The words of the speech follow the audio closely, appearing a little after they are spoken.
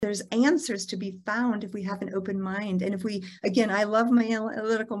there's answers to be found if we have an open mind. And if we, again, I love my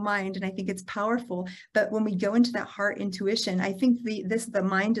analytical mind and I think it's powerful, but when we go into that heart intuition, I think the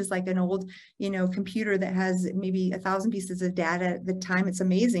mind is like an old, computer that has maybe 1,000 pieces of data at the time. It's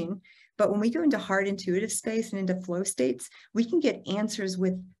amazing. But when we go into heart intuitive space and into flow states, we can get answers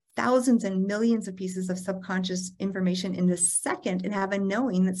with thousands and millions of pieces of subconscious information in the second and have a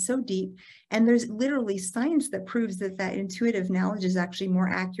knowing that's so deep. And there's literally science that proves that intuitive knowledge is actually more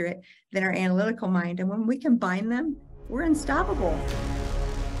accurate than our analytical mind. And when we combine them, we're unstoppable.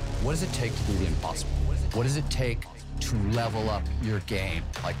 What does it take to do the impossible? What does it take to level up your game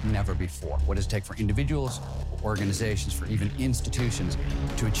like never before? What does it take for individuals, organizations, for even institutions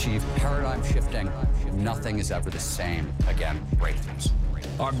to achieve paradigm shifting? Nothing is ever the same again, breakthroughs.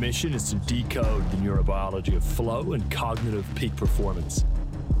 Our mission is to decode the neurobiology of flow and cognitive peak performance.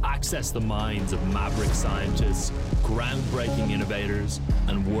 Access the minds of maverick scientists, groundbreaking innovators,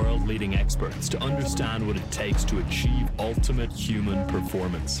 and world-leading experts to understand what it takes to achieve ultimate human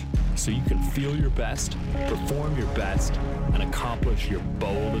performance, so you can feel your best, perform your best, and accomplish your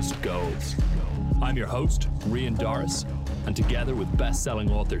boldest goals. I'm your host, Rian Doris, and together with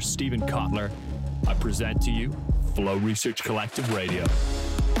best-selling author Stephen Kotler, I present to you Flow Research Collective Radio.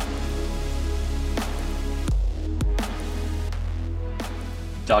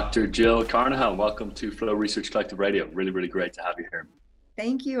 Dr. Jill Carnahan, welcome to Flow Research Collective Radio. Really, really great to have you here.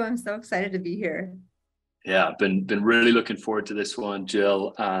 Thank you. I'm so excited to be here. Yeah, I've been really looking forward to this one,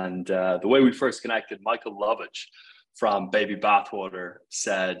 Jill. And the way we first connected, Michael Lovitch from Baby Bathwater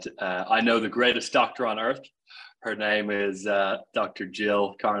said, I know the greatest doctor on earth. Her name is Dr.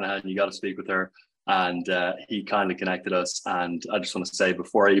 Jill Carnahan. You got to speak with her. And he kindly connected us. And I just want to say,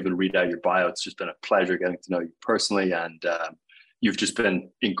 before I even read out your bio, it's just been a pleasure getting to know you personally. And you've just been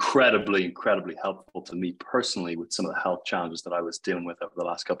incredibly, incredibly helpful to me personally with some of the health challenges that I was dealing with over the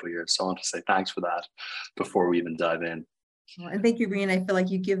last couple of years. So I want to say thanks for that before we even dive in. Well, and thank you, Rian. I feel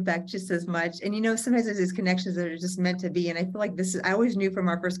like you give back just as much. And, sometimes there's these connections that are just meant to be. And I feel like I always knew from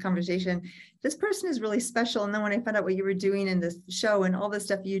our first conversation, this person is really special. And then when I found out what you were doing in this show and all the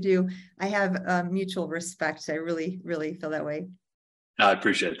stuff you do, I have mutual respect. I really, really feel that way. I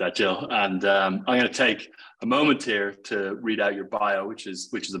appreciate that, Jill. And I'm going to take a moment here to read out your bio, which is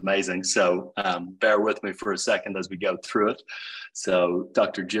amazing. So bear with me for a second as we go through it. So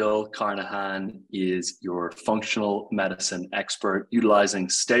Dr. Jill Carnahan is your functional medicine expert, utilizing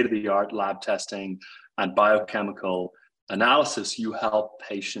state-of-the-art lab testing and biochemical analysis. You help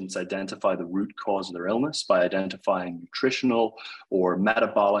patients identify the root cause of their illness by identifying nutritional or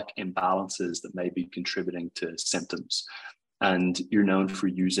metabolic imbalances that may be contributing to symptoms. And you're known for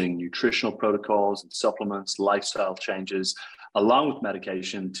using nutritional protocols and supplements, lifestyle changes, along with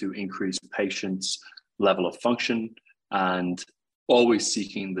medication to increase patients' level of function, and always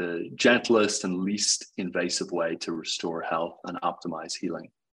seeking the gentlest and least invasive way to restore health and optimize healing.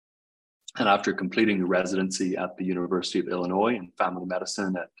 And after completing your residency at the University of Illinois in family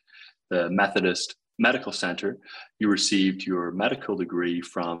medicine at the Methodist Medical Center, you received your medical degree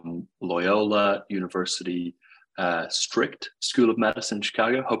from Loyola University Strict School of Medicine in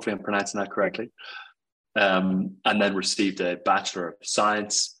Chicago. Hopefully I'm pronouncing that correctly. And then received a Bachelor of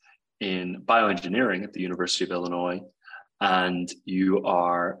Science in Bioengineering at the University of Illinois. And you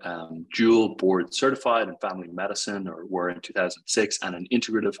are dual board certified in family medicine, or were in 2006, and in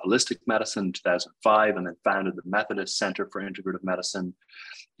integrative holistic medicine in 2005, and then founded the Methodist Center for Integrative Medicine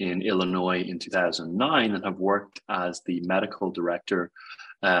in Illinois in 2009, and have worked as the medical director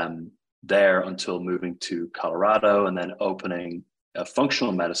there until moving to Colorado, and then opening a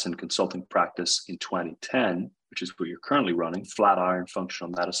functional medicine consulting practice in 2010, which is what you're currently running, Flatiron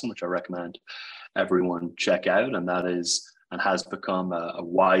Functional Medicine, which I recommend everyone check out. And that is, and has become a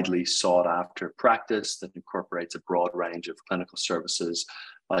widely sought after practice that incorporates a broad range of clinical services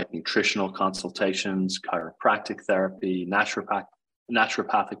like nutritional consultations, chiropractic therapy,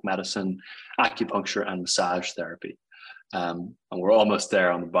 naturopathic medicine, acupuncture, and massage therapy. And we're almost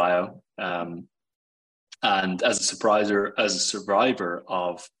there on the bio. And as a survivor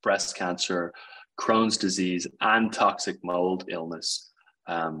of breast cancer, Crohn's disease, and toxic mold illness,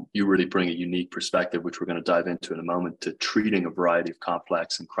 you really bring a unique perspective, which we're going to dive into in a moment, to treating a variety of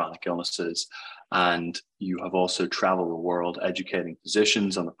complex and chronic illnesses. And you have also traveled the world educating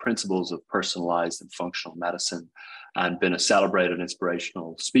physicians on the principles of personalized and functional medicine, and been a celebrated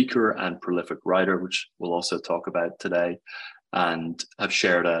inspirational speaker and prolific writer, which we'll also talk about today, and have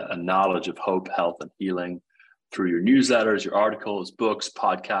shared a knowledge of hope, health, and healing through your newsletters, your articles, books,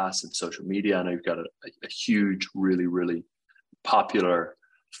 podcasts, and social media. I know you've got a huge, really, really popular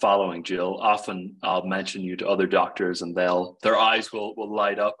following, Jill. Often I'll mention you to other doctors and their eyes will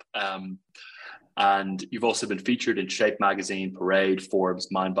light up. And you've also been featured in Shape Magazine, Parade, Forbes,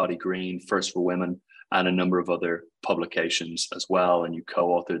 Mind Body Green, First for Women, and a number of other publications as well. And you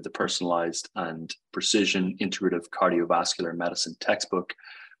co-authored the Personalized and Precision Integrative Cardiovascular Medicine textbook,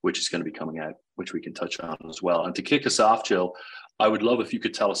 which is going to be coming out, which we can touch on as well. And to kick us off, Jill, I would love if you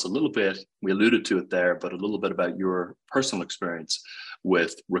could tell us a little bit, we alluded to it there, but a little bit about your personal experience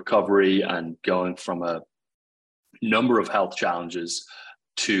with recovery and going from a number of health challenges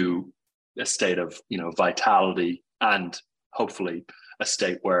to a state of, vitality, and hopefully a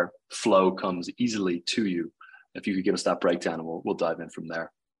state where flow comes easily to you. If you could give us that breakdown, and we'll dive in from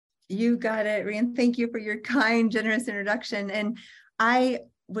there. You got it, Rian. Thank you for your kind, generous introduction. And I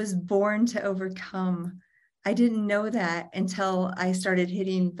was born to overcome. I didn't know that until I started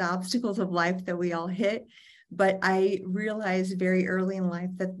hitting the obstacles of life that we all hit. But I realized very early in life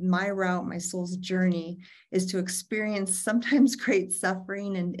that my route, my soul's journey, is to experience sometimes great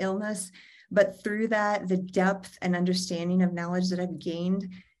suffering and illness. But through that, the depth and understanding of knowledge that I've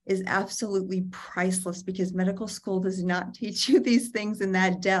gained is absolutely priceless, because medical school does not teach you these things in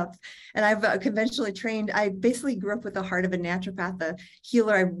that depth. And I've conventionally trained. I basically grew up with the heart of a naturopath, a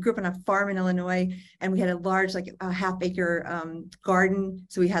healer. I grew up on a farm in Illinois, and we had a large, like a half-acre garden.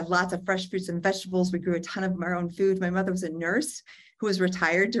 So we had lots of fresh fruits and vegetables. We grew a ton of our own food. My mother was a nurse who was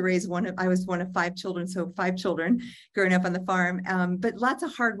retired to raise I was one of 5 children, so 5 children growing up on the farm. But lots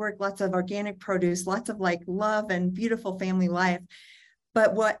of hard work, lots of organic produce, lots of love and beautiful family life.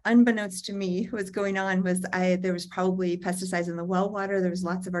 But what, unbeknownst to me, was going on was there was probably pesticides in the well water. There was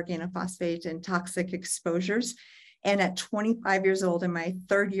lots of organophosphate and toxic exposures. And at 25 years old, in my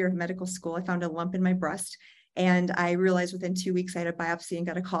 3rd year of medical school, I found a lump in my breast. And I realized within 2 weeks I had a biopsy and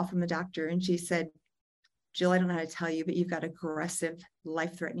got a call from the doctor. And she said, "Jill, I don't know how to tell you, but you've got aggressive,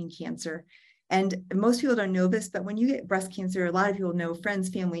 life-threatening cancer." And most people don't know this, but when you get breast cancer, a lot of people know friends,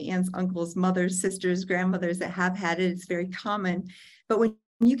 family, aunts, uncles, mothers, sisters, grandmothers that have had it. It's very common. But when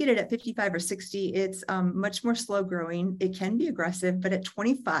you get it at 55 or 60, it's much more slow growing. It can be aggressive, but at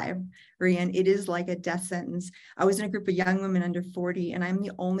 25, Rian, it is like a death sentence. I was in a group of young women under 40, and I'm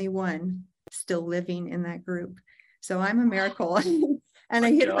the only one still living in that group. So I'm a miracle. And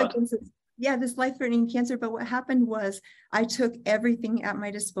I hit this life-threatening cancer. But what happened was I took everything at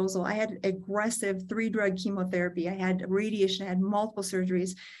my disposal. I had aggressive 3-drug chemotherapy. I had radiation. I had multiple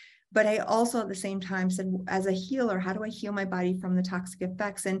surgeries. But I also at the same time said, as a healer, how do I heal my body from the toxic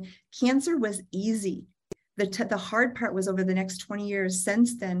effects? And cancer was easy. The hard part was over the next 20 years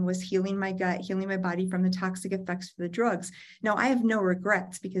since then was healing my gut, healing my body from the toxic effects of the drugs. Now, I have no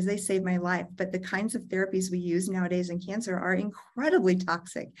regrets because they saved my life, but the kinds of therapies we use nowadays in cancer are incredibly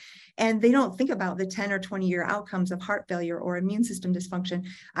toxic. And they don't think about the 10 or 20-year outcomes of heart failure or immune system dysfunction.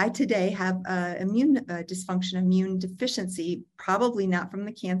 I today have immune dysfunction, immune deficiency, probably not from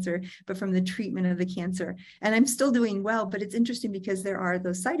the cancer, but from the treatment of the cancer. And I'm still doing well, but it's interesting because there are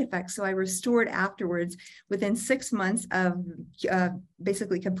those side effects. So I restored afterwards. Within 6 months of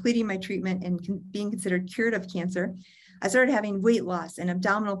basically completing my treatment and being considered cured of cancer, I started having weight loss and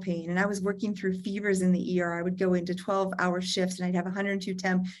abdominal pain, and I was working through fevers in the ER. I would go into 12-hour shifts, and I'd have 102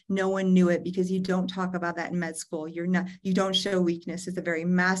 temp. No one knew it because you don't talk about that in med school. You don't show weakness. It's a very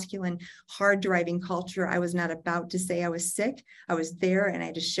masculine, hard-driving culture. I was not about to say I was sick. I was there, and I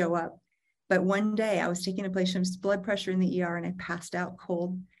had to show up. But one day, I was taking a patient's blood pressure in the ER, and I passed out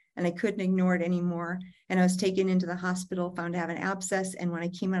cold. And I couldn't ignore it anymore. And I was taken into the hospital, found to have an abscess. And when I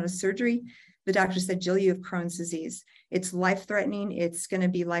came out of surgery, the doctor said, "Jill, you have Crohn's disease. It's life-threatening. It's going to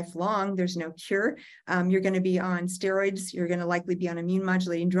be lifelong. There's no cure. You're going to be on steroids. You're going to likely be on immune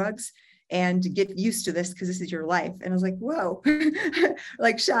modulating drugs. And get used to this because this is your life." And I was like, whoa,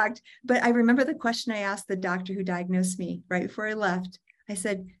 like shocked. But I remember the question I asked the doctor who diagnosed me right before I left. I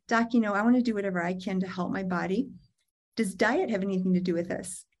said, "Doc, I want to do whatever I can to help my body. Does diet have anything to do with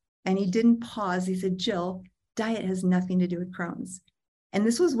this?" And he didn't pause. He said, "Jill, diet has nothing to do with Crohn's." And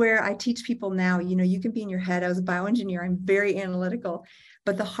this was where I teach people now, you can be in your head. I was a bioengineer. I'm very analytical,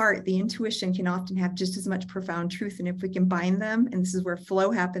 but the heart, the intuition can often have just as much profound truth. And if we combine them, and this is where flow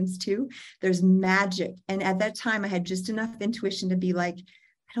happens too, there's magic. And at that time, I had just enough intuition to be like,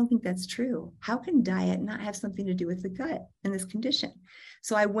 I don't think that's true. How can diet not have something to do with the gut and this condition?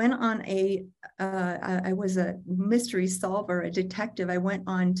 So I went on I was a mystery solver, a detective. I went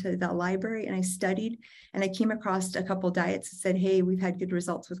on to the library and I studied, and I came across a couple diets that said, hey, we've had good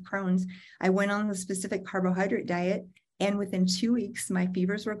results with Crohn's. I went on the specific carbohydrate diet, and within 2 weeks, my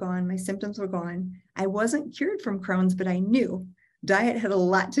fevers were gone, my symptoms were gone. I wasn't cured from Crohn's, but I knew diet had a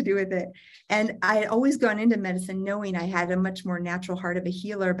lot to do with it. And I had always gone into medicine knowing I had a much more natural heart of a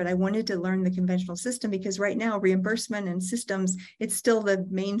healer, but I wanted to learn the conventional system because right now reimbursement and systems, it's still the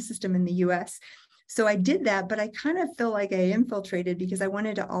main system in the US. So I did that, but I kind of feel like I infiltrated because I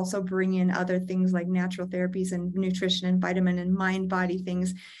wanted to also bring in other things like natural therapies and nutrition and vitamin and mind body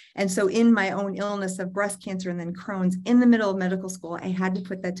things. And so in my own illness of breast cancer and then Crohn's in the middle of medical school, I had to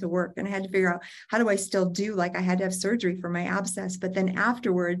put that to work and I had to figure out how do I still do, like I had to have surgery for my abscess. But then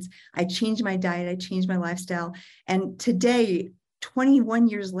afterwards, I changed my diet, I changed my lifestyle. And today, 21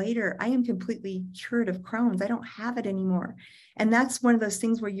 years later, I am completely cured of Crohn's. I don't have it anymore. And that's one of those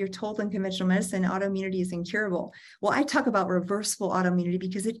things where you're told in conventional medicine, autoimmunity is incurable. Well, I talk about reversible autoimmunity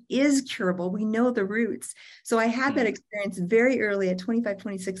because it is curable. We know the roots. So I had that experience very early at 25,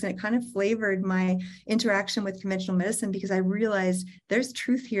 26, and it kind of flavored my interaction with conventional medicine because I realized there's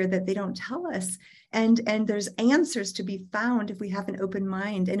truth here that they don't tell us. And there's answers to be found if we have an open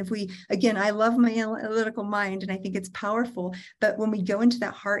mind. And if we, again, I love my analytical mind and I think it's powerful, but when we go into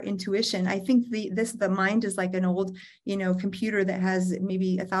that heart intuition, I think the mind is like an old, computer that has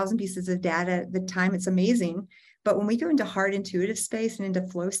maybe 1,000 pieces of data at the time. It's amazing. But when we go into heart intuitive space and into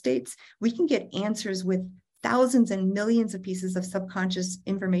flow states, we can get answers with thousands and millions of pieces of subconscious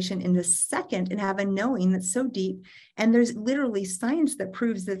information in the second and have a knowing that's so deep. And there's literally science that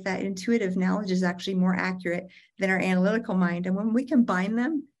proves that intuitive knowledge is actually more accurate than our analytical mind. And when we combine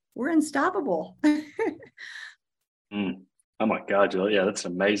them, we're unstoppable. Oh my God, Jill. Yeah, that's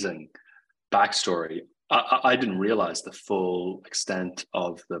an amazing backstory. I didn't realize the full extent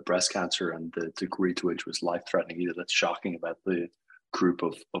of the breast cancer and the degree to which it was life-threatening either. That's shocking about the group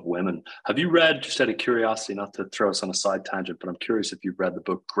of women. Have you read, just out of curiosity, not to throw us on a side tangent, but I'm curious if you've read the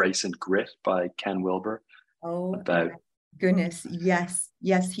book Grace and Grit by Ken Wilber? Oh, about goodness. Yes.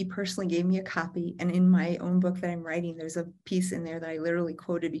 He personally gave me a copy. And in my own book that I'm writing, there's a piece in there that I literally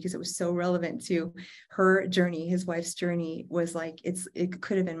quoted because it was so relevant to her journey. His wife's journey was like, it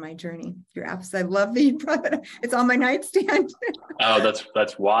could have been my journey. You're absolutely, I love that you brought it up. It's on my nightstand. Oh,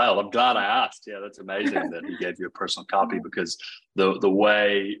 that's wild. I'm glad I asked. Yeah, that's amazing that he gave you a personal copy because the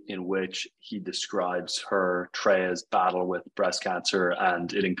way in which he describes her, Treya's battle with breast cancer,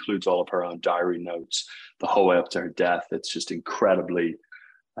 and it includes all of her own diary notes the whole way up to her death. It's just incredibly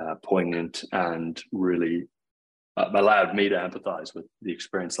poignant and really allowed me to empathize with the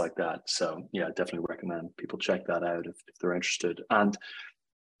experience like that. So yeah, I definitely recommend people check that out if they're interested. And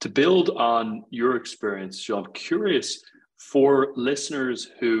to build on your experience, Jill, I'm curious for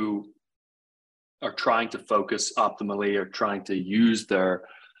listeners who are trying to focus optimally or trying to use their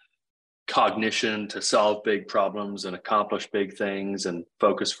cognition to solve big problems and accomplish big things and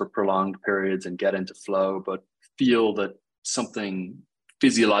focus for prolonged periods and get into flow, but feel that something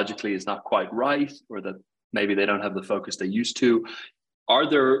physiologically is not quite right, or that maybe they don't have the focus they used to. Are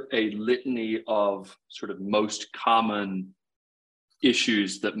there a litany of sort of most common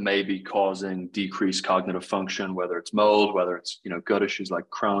issues that may be causing decreased cognitive function, whether it's mold, whether it's, gut issues like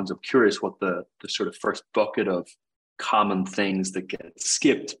Crohn's? I'm curious what the sort of first bucket of common things that get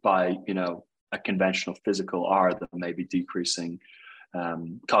skipped by, a conventional physical are that may be decreasing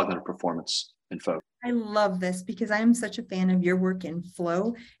cognitive performance in folks. I love this because I'm such a fan of your work in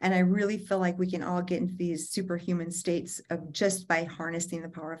flow. And I really feel like we can all get into these superhuman states of just by harnessing the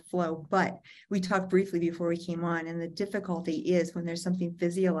power of flow. But we talked briefly before we came on, and the difficulty is when there's something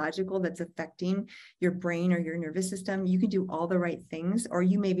physiological that's affecting your brain or your nervous system, you can do all the right things, or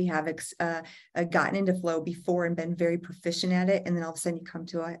you maybe have gotten into flow before and been very proficient at it. And then all of a sudden you come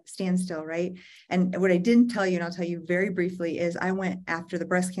to a standstill, right? And what I didn't tell you, and I'll tell you very briefly, is I went after the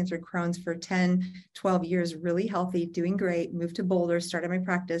breast cancer and Crohn's for 12 years, really healthy, doing great, moved to Boulder, started my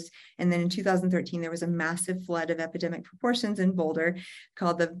practice. And then in 2013, there was a massive flood of epidemic proportions in Boulder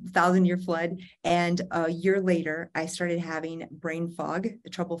called the 1,000-year flood. And a year later, I started having brain fog,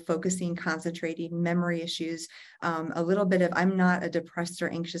 trouble focusing, concentrating, memory issues, a little bit of, I'm not a depressed or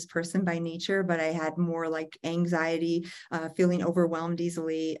anxious person by nature, but I had more like anxiety, feeling overwhelmed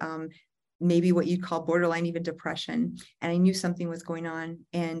easily, maybe what you'd call borderline even depression. And I knew something was going on.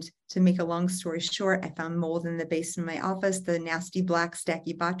 And to make a long story short, I found mold in the basement of my office, the nasty black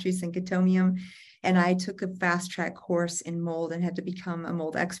Stachybotrys and Chaetomium. And I took a fast track course in mold and had to become a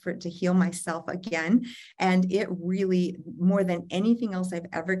mold expert to heal myself again. And it really, more than anything else I've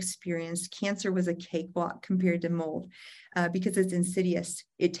ever experienced, cancer was a cakewalk compared to mold. Because it's insidious.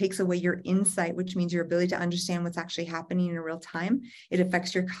 It takes away your insight, which means your ability to understand what's actually happening in real time. It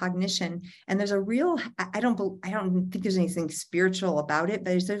affects your cognition. And there's a real, I don't think there's anything spiritual about it,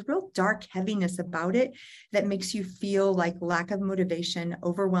 but there's a real dark heaviness about it that makes you feel like lack of motivation,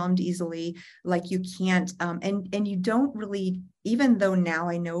 overwhelmed easily, like you can't, and you don't really even though now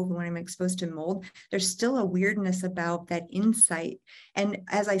I know when I'm exposed to mold, there's still a weirdness about that insight. And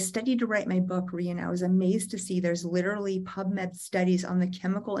as I studied to write my book, Rian, I was amazed to see there's literally PubMed studies on the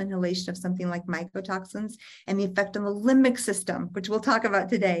chemical inhalation of something like mycotoxins and the effect on the limbic system, which we'll talk about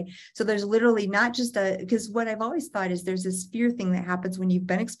today. So there's literally not just because what I've always thought is there's this fear thing that happens when you've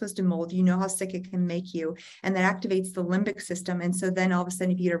been exposed to mold, you know how sick it can make you, and that activates the limbic system. And so then all of a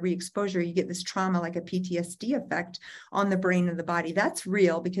sudden, if you get a re-exposure, you get this trauma, like a PTSD effect on the brain of the body. That's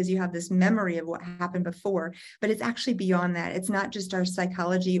real because you have this memory of what happened before, but it's actually beyond that. It's not just our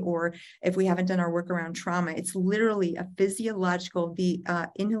psychology, or if we haven't done our work around trauma, it's literally a physiological, the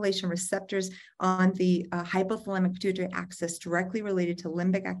inhalation receptors on the hypothalamic pituitary axis directly related to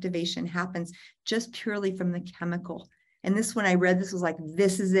limbic activation happens just purely from the chemical. And this, when I read this, was like,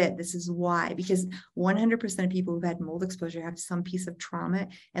 this is it. This is why, because 100% of people who've had mold exposure have some piece of trauma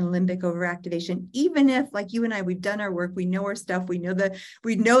and limbic overactivation, even if, like you and I, we've done our work, we know our stuff, we know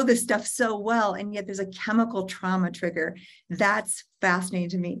the stuff so well, and yet there's a chemical trauma trigger. That's fascinating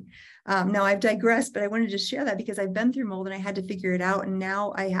to me. Now I've digressed, but I wanted to share that because I've been through mold and I had to figure it out. And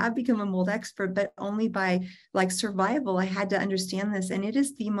now I have become a mold expert, but only by like survival. I had to understand this. And it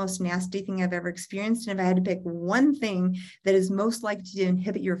is the most nasty thing I've ever experienced. And if I had to pick one thing that is most likely to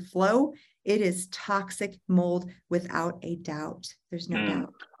inhibit your flow, it is toxic mold without a doubt. There's no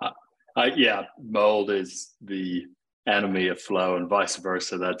doubt. Yeah, mold is the enemy of flow and vice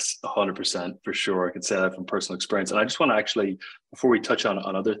versa. That's 100% for sure. I can say that from personal experience. And I just want to actually, before we touch on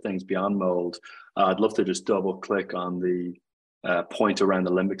other things beyond mold, I'd love to just double click on the point around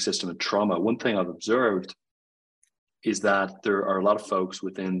the limbic system and trauma. One thing I've observed is that there are a lot of folks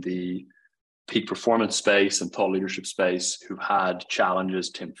within the peak performance space and thought leadership space who've had challenges.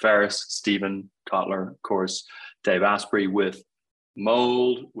 Tim Ferriss, Stephen Kotler, of course, Dave Asprey, with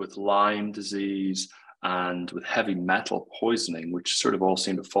mold, with Lyme disease, and with heavy metal poisoning, which sort of all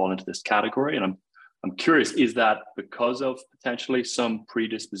seem to fall into this category. And I'm curious, is that because of potentially some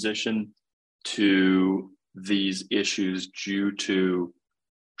predisposition to these issues due to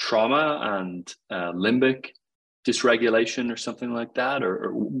trauma and limbic dysregulation or something like that?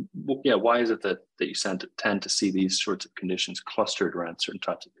 Or yeah, why is it that you tend to see these sorts of conditions clustered around certain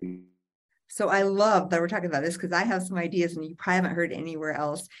types of people? So I love that we're talking about this because I have some ideas and you probably haven't heard anywhere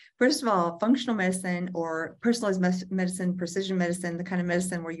else. First of all, functional medicine or personalized medicine, precision medicine, the kind of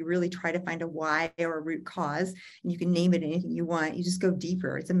medicine where you really try to find a why or a root cause, and you can name it anything you want. You just go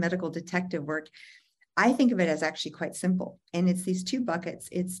deeper. It's a medical detective work. I think of it as actually quite simple. And it's these two buckets.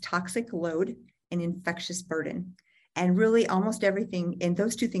 It's toxic load and infectious burden. And really almost everything, and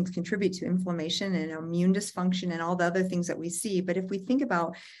those two things contribute to inflammation and immune dysfunction and all the other things that we see. But if we think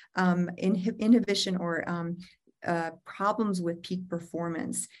about inhibition or problems with peak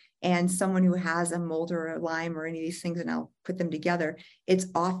performance, and someone who has a mold or a Lyme or any of these things, and I'll put them together, it's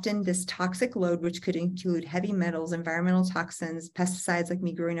often this toxic load, which could include heavy metals, environmental toxins, pesticides, like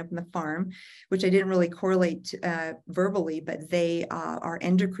me growing up in the farm, which I didn't really correlate verbally, but they are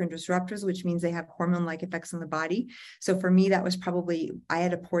endocrine disruptors, which means they have hormone-like effects on the body. So for me, that was probably, I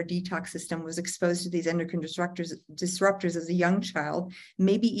had a poor detox system, was exposed to these endocrine disruptors as a young child,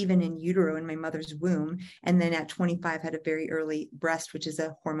 maybe even in utero in my mother's womb. And then at 25 had a very early breast, which is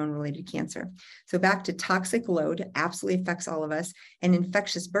a hormone-related cancer. So back to toxic load, absolutely affects all of us, and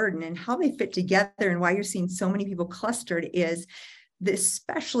infectious burden, and how they fit together and why you're seeing so many people clustered is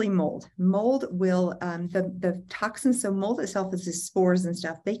especially mold. Mold will, the toxins, so mold itself is the spores and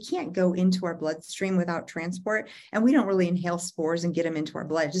stuff, they can't go into our bloodstream without transport. And we don't really inhale spores and get them into our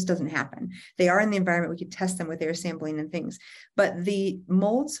blood. It just doesn't happen. They are in the environment. We could test them with air sampling and things. But the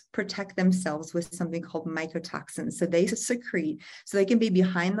molds protect themselves with something called mycotoxins. So they secrete, so they can be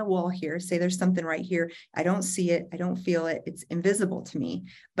behind the wall here. Say there's something right here. I don't see it. I don't feel it. It's invisible to me,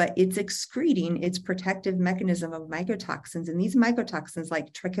 but it's excreting its protective mechanism of mycotoxins. And these mycotoxins,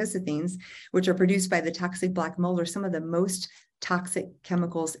 like trichosethines, which are produced by the toxic black mold, are some of the most toxic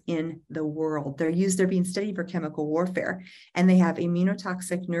chemicals in the world. They're being studied for chemical warfare, and they have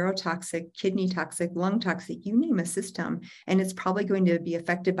immunotoxic, neurotoxic, kidney toxic, lung toxic, you name a system, and it's probably going to be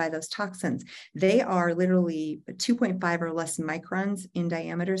affected by those toxins. They are literally 2.5 or less microns in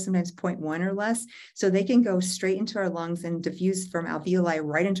diameter, sometimes 0.1 or less. So they can go straight into our lungs and diffuse from alveoli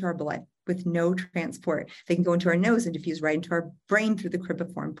right into our blood with no transport. They can go into our nose and diffuse right into our brain through the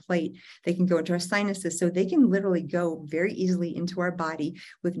cribriform plate. They can go into our sinuses. So they can literally go very easily into our body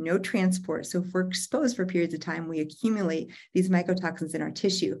with no transport. So if we're exposed for periods of time, we accumulate these mycotoxins in our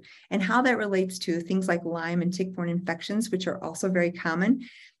tissue. And how that relates to things like Lyme and tick-borne infections, which are also very common.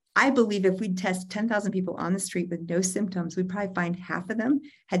 I believe if we'd test 10,000 people on the street with no symptoms, we'd probably find half of them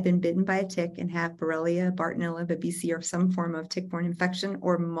had been bitten by a tick and have Borrelia, Bartonella, Babesia, or some form of tick-borne infection,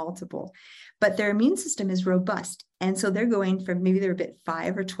 or multiple. But their immune system is robust. And so they're going from, maybe they're a bit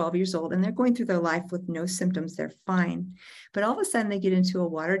 5 or 12 years old, and they're going through their life with no symptoms. They're fine. But all of a sudden they get into a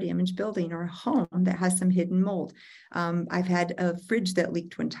water damaged building or a home that has some hidden mold. I've had a fridge that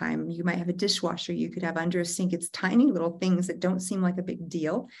leaked one time. You might have a dishwasher you could have under a sink. It's tiny little things that don't seem like a big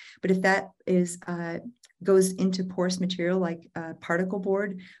deal. But if that is goes into porous material like particle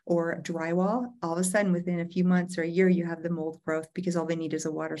board or drywall, all of a sudden within a few months or a year, you have the mold growth because all they need is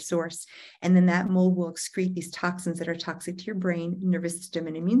a water source. And then that mold will excrete these toxins that are toxic to your brain, nervous system,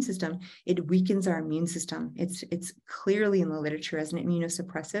 and immune system. It weakens our immune system. It's clearly in the literature as an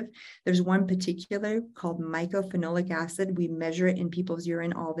immunosuppressive. There's one particular called mycophenolic acid. We measure it in people's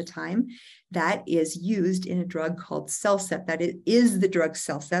urine all the time. That is used in a drug called Cellcept. That is the drug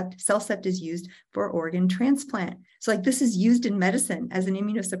Cellcept. Cellcept is used for organ transplant. So like this is used in medicine as an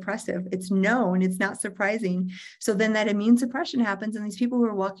immunosuppressive. It's known, it's not surprising. So then that immune suppression happens, and these people who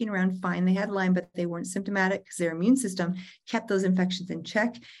are walking around fine, they had Lyme, but they weren't symptomatic because their immune system kept those infections in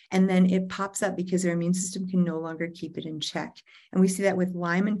check. And then it pops up because their immune system can no longer keep it in check. And we see that with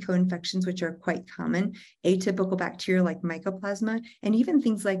Lyme and co-infections, which are quite common, atypical bacteria like mycoplasma, and even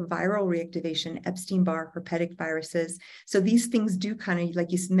things like viral reactivation, Epstein-Barr, herpetic viruses. So these things do kind of,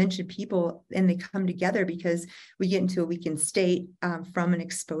 like you mentioned, people, and they come together because we get into a weakened state from an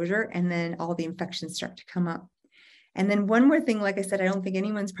exposure, and then all the infections start to come up. And then one more thing, like I said, I don't think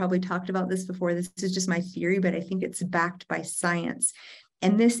anyone's probably talked about this before. This is just my theory, but I think it's backed by science.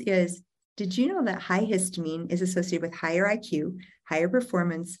 And this is, did you know that high histamine is associated with higher IQ, higher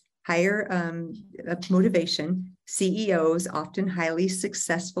performance, higher motivation? CEOs, often highly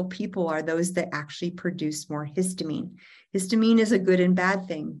successful people, are those that actually produce more histamine. Histamine is a good and bad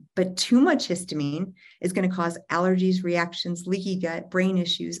thing, but too much histamine is going to cause allergies, reactions, leaky gut, brain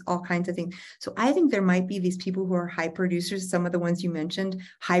issues, all kinds of things. So I think there might be these people who are high producers, some of the ones you mentioned,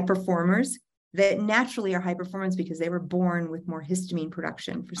 high performers, that naturally are high performance because they were born with more histamine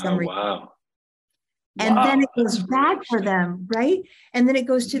production for some reason. Wow. And Wow, then it goes that's bad really for them, right? And then it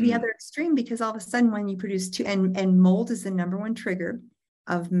goes to the Mhm. other extreme, because all of a sudden when you produce two, and mold is the number one trigger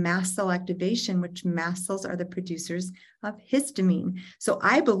of mast cell activation, which mast cells are the producers of histamine. So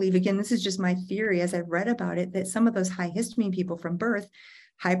I believe, again, this is just my theory as I've read about it, that some of those high histamine people from birth,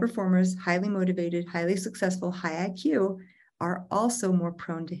 high performers, highly motivated, highly successful, high IQ, are also more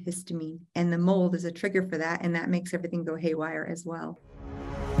prone to histamine. And the mold is a trigger for that, and that makes everything go haywire as well.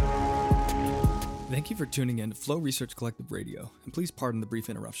 Thank you for tuning in to Flow Research Collective Radio, and please pardon the brief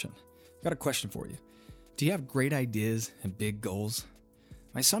interruption. I've got a question for you. Do you have great ideas and big goals?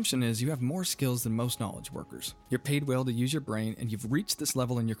 My assumption is you have more skills than most knowledge workers. You're paid well to use your brain, and you've reached this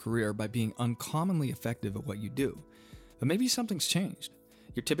level in your career by being uncommonly effective at what you do. But maybe something's changed.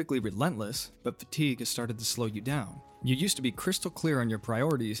 You're typically relentless, but fatigue has started to slow you down. You used to be crystal clear on your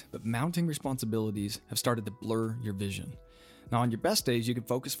priorities, but mounting responsibilities have started to blur your vision. Now, on your best days, you can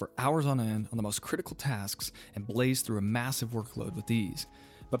focus for hours on end on the most critical tasks and blaze through a massive workload with ease.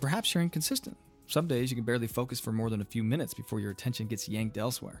 But perhaps you're inconsistent. Some days you can barely focus for more than a few minutes before your attention gets yanked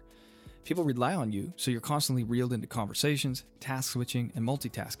elsewhere. People rely on you, so you're constantly reeled into conversations, task switching, and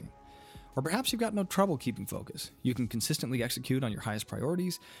multitasking. Or perhaps you've got no trouble keeping focus. You can consistently execute on your highest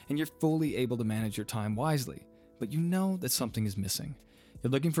priorities, and you're fully able to manage your time wisely. But you know that something is missing.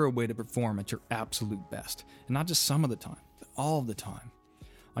 You're looking for a way to perform at your absolute best, and not just some of the time, but all of the time.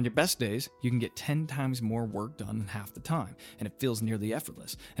 On your best days, you can get 10 times more work done in half the time, and it feels nearly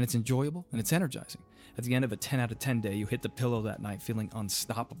effortless, and it's enjoyable, and it's energizing. At the end of a 10 out of 10 day, you hit the pillow that night feeling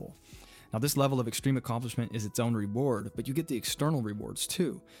unstoppable. Now, this level of extreme accomplishment is its own reward, but you get the external rewards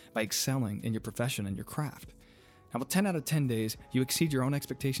too, by excelling in your profession and your craft. Now, with 10 out of 10 days, you exceed your own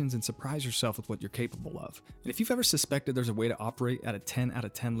expectations and surprise yourself with what you're capable of. And if you've ever suspected there's a way to operate at a 10 out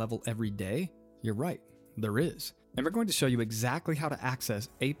of 10 level every day, you're right, there is. And we're going to show you exactly how to access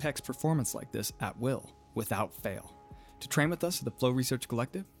apex performance like this at will, without fail. To train with us at the Flow Research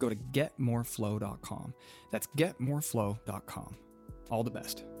Collective, go to getmoreflow.com. That's getmoreflow.com. All the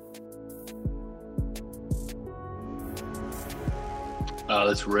best. Oh,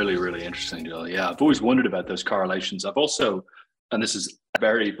 that's really, really interesting, Joel. Yeah, I've always wondered about those correlations. I've also, and this is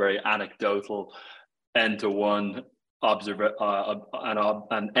very, very anecdotal, end-to-one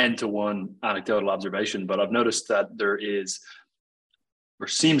an end-to-one anecdotal observation, but I've noticed that there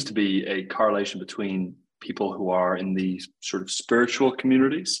seems to be a correlation between people who are in these sort of spiritual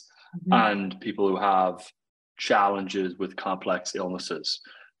communities and people who have challenges with complex illnesses.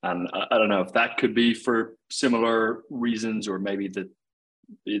 And I don't know if that could be for similar reasons, or maybe that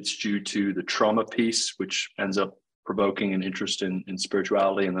it's due to the trauma piece, which ends up provoking an interest in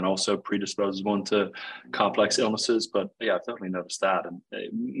spirituality, and then also predisposes one to complex illnesses. But yeah, I've definitely noticed that. And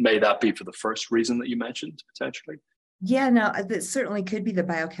may that be for the first reason that you mentioned, potentially? Yeah, no, that certainly could be the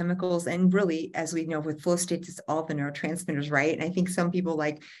biochemicals. And really, as we know, with flow states, it's all the neurotransmitters, right? And I think some people,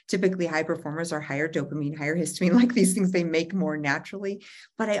 like typically high performers, are higher dopamine, higher histamine, like these things they make more naturally.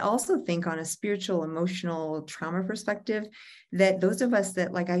 But I also think on a spiritual, emotional trauma perspective, that those of us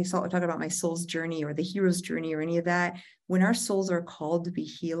that, like I saw talk about my soul's journey or the hero's journey or any of that, when our souls are called to be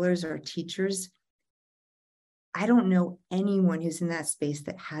healers or teachers, I don't know anyone who's in that space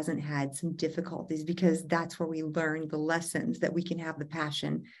that hasn't had some difficulties, because that's where we learn the lessons that we can have the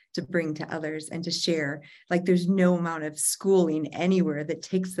passion to bring to others and to share. Like there's no amount of schooling anywhere that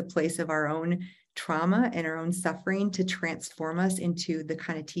takes the place of our own trauma and our own suffering to transform us into the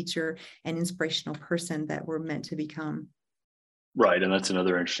kind of teacher and inspirational person that we're meant to become. Right. And that's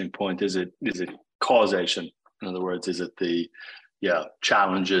another interesting point. Is it causation? In other words, is it the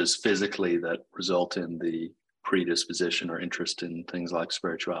challenges physically that result in the predisposition or interest in things like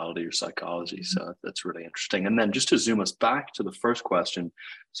spirituality or psychology? So that's really interesting. And then just to zoom us back to the first question,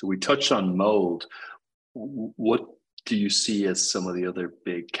 so we touched on mold. What do you see as some of the other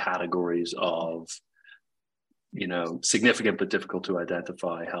big categories of, significant but difficult to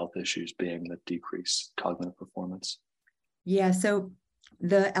identify health issues being that decrease cognitive performance? Yeah, so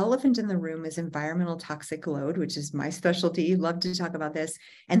the elephant in the room is environmental toxic load, which is my specialty. Love to talk about this.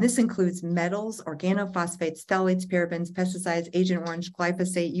 And this includes metals, organophosphates, phthalates, parabens, pesticides, Agent Orange,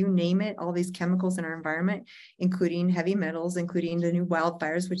 glyphosate, you name it, all these chemicals in our environment, including heavy metals, including the new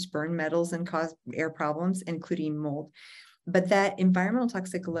wildfires, which burn metals and cause air problems, including mold. But that environmental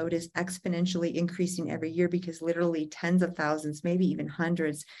toxic load is exponentially increasing every year, because literally tens of thousands, maybe even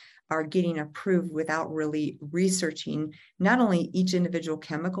hundreds, are getting approved without really researching not only each individual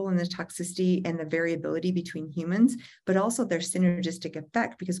chemical and the toxicity and the variability between humans, but also their synergistic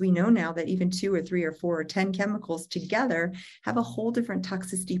effect, because we know now that even 2 or 3 or 4 or 10 chemicals together have a whole different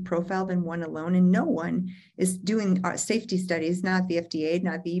toxicity profile than one alone. And no one is doing safety studies, not the FDA,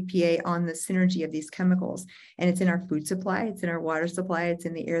 not the EPA, on the synergy of these chemicals. And it's in our food supply, it's in our water supply, it's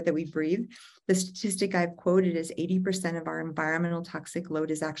in the air that we breathe. The statistic I've quoted is 80% of our environmental toxic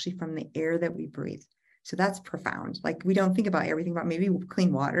load is actually from the air that we breathe. So that's profound. Like we don't think about everything about maybe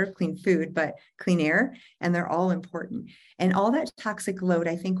clean water, clean food, but clean air, and they're all important. And all that toxic load,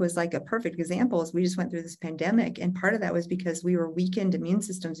 I think, was like a perfect example as we just went through this pandemic. And part of that was because we were weakened immune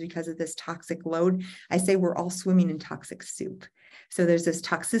systems because of this toxic load. I say we're all swimming in toxic soup. So there's this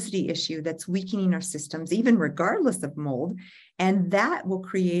toxicity issue that's weakening our systems, even regardless of mold. And that will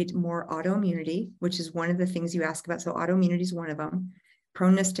create more autoimmunity, which is one of the things you ask about. So autoimmunity is one of them.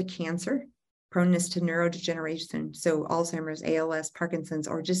 Proneness to cancer, proneness to neurodegeneration. So Alzheimer's, ALS, Parkinson's,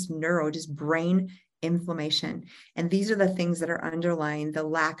 or just brain inflammation. And these are the things that are underlying the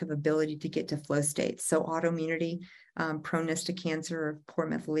lack of ability to get to flow states. So autoimmunity, proneness to cancer or poor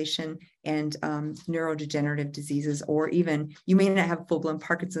methylation, and neurodegenerative diseases, or even you may not have full-blown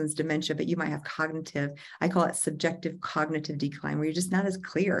Parkinson's dementia, but you might have cognitive, I call it subjective cognitive decline, where you're just not as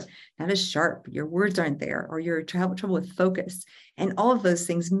clear, not as sharp, your words aren't there, or you're having trouble with focus. And all of those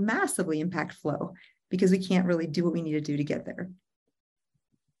things massively impact flow because we can't really do what we need to do to get there.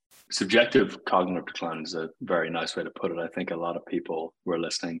 Subjective cognitive decline is a very nice way to put it. I think a lot of people who are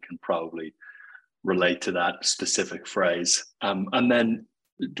listening can probably relate to that specific phrase. And then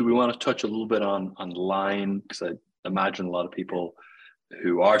do we want to touch a little bit on Lyme? Because I imagine a lot of people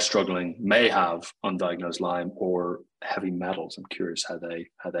who are struggling may have undiagnosed Lyme or heavy metals. I'm curious how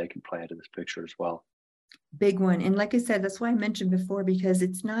they can play into this picture as well. Big one. And like I said, that's why I mentioned before, because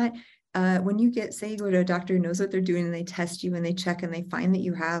it's not, when you say you go to a doctor who knows what they're doing and they test you and they check and they find that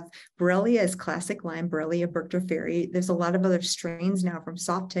you have Borrelia is classic Lyme, Borrelia burgdorferi. There's a lot of other strains now from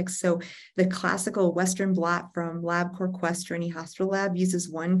soft ticks. So the classical Western blot from LabCorp Quest or any hospital lab uses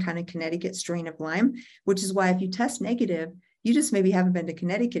one kind of Connecticut strain of Lyme, which is why if you test negative, you just maybe haven't been to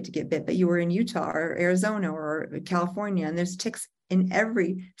Connecticut to get bit, but you were in Utah or Arizona or California, and there's ticks in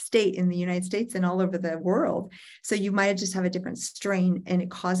every state in the United States and all over the world. So you might just have a different strain and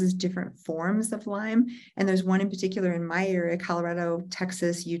it causes different forms of Lyme. And there's one in particular in my area, Colorado,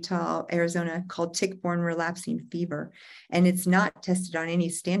 Texas, Utah, Arizona, called tick-borne relapsing fever. And it's not tested on any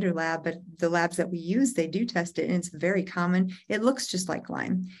standard lab, but the labs that we use, they do test it, and it's very common. It looks just like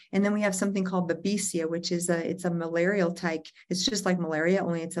Lyme. And then we have something called Babesia, which is it's a malarial type. It's just like malaria,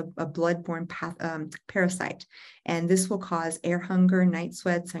 only it's a blood-borne parasite. And this will cause air hunger hunger, night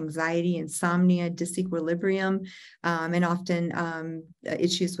sweats, anxiety, insomnia, disequilibrium, and often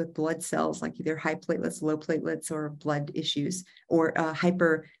issues with blood cells, like either high platelets, low platelets, or blood issues, or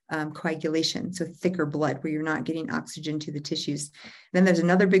hyper coagulation, so thicker blood where you're not getting oxygen to the tissues. Then there's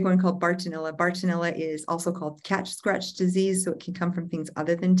another big one called Bartonella. Bartonella is also called cat scratch disease, so it can come from things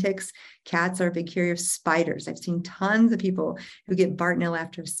other than ticks. Cats are a big carrier of spiders. I've seen tons of people who get Bartonella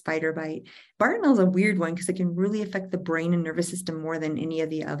after a spider bite. Bartonella is a weird one because it can really affect the brain and nervous system more than any of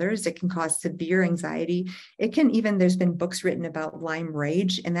the others. It can cause severe anxiety. It can even, there's been books written about Lyme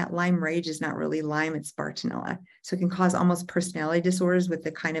rage, and that Lyme rage is not really Lyme, it's Bartonella. So it can cause almost personality disorders with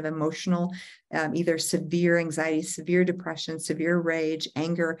the kind of emotional, either severe anxiety, severe depression, severe rage,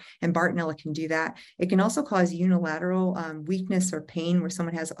 anger, and Bartonella can do that. It can also cause unilateral weakness or pain where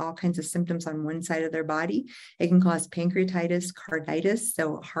someone has all kinds of symptoms on one side of their body. It can cause pancreatitis, carditis,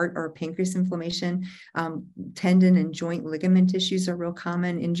 so heart or pancreas inflammation, tendon and joint ligament issues are real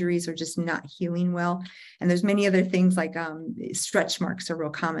common. Injuries are just not healing well. And there's many other things like stretch marks are real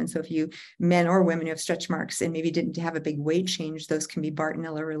common. So if you, men or women who have stretch marks and maybe didn't have a big weight change, those can be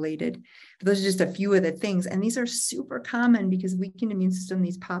Bartonella related. But those are just a few of the things. And these are super common because weakened immune system,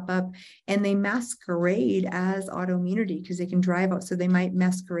 these pop up and they masquerade as autoimmunity because they can drive out. So they might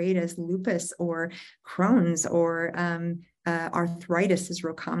masquerade as lupus or Crohn's or arthritis is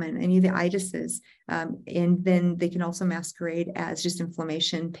real common, any of the itises. And then they can also masquerade as just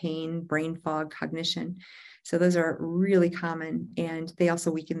inflammation, pain, brain fog, cognition. So those are really common and they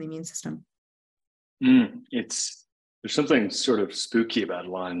also weaken the immune system. There's something sort of spooky about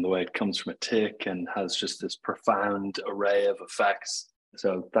Lyme, the way it comes from a tick and has just this profound array of effects.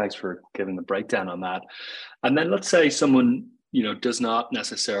 So thanks for giving the breakdown on that. And then let's say someone, does not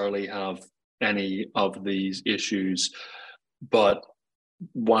necessarily have any of these issues, but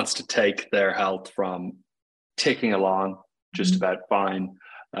wants to take their health from ticking along just about fine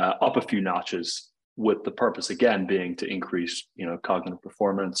up a few notches, with the purpose again being to increase, cognitive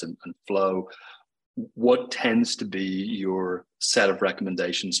performance and flow. What tends to be your set of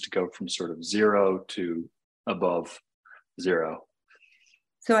recommendations to go from sort of 0 to above 0?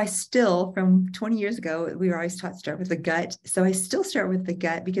 So I still, from 20 years ago, we were always taught to start with the gut. So I still start with the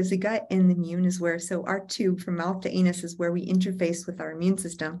gut because the gut and the immune is where, so our tube from mouth to anus is where we interface with our immune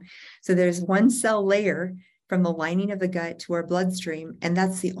system. So there's one cell layer from the lining of the gut to our bloodstream. And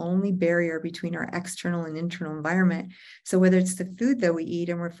that's the only barrier between our external and internal environment. So whether it's the food that we eat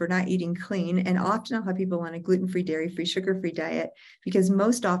and if we're not eating clean, and often I'll have people on a gluten-free, dairy-free, sugar-free diet, because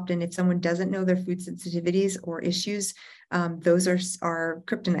most often if someone doesn't know their food sensitivities or issues, those are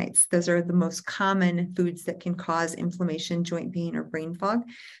kryptonites. Those are the most common foods that can cause inflammation, joint pain, or brain fog.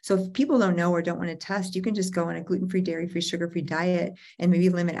 So if people don't know or don't want to test, you can just go on a gluten-free, dairy-free, sugar-free diet and maybe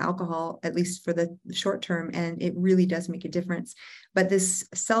limit alcohol, at least for the short term. And it really does make a difference. But this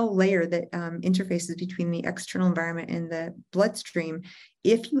cell layer that interfaces between the external environment and the bloodstream,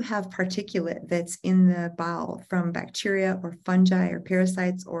 if you have particulate that's in the bowel from bacteria or fungi or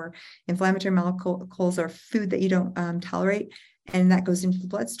parasites or inflammatory molecules or food that you don't tolerate, and that goes into the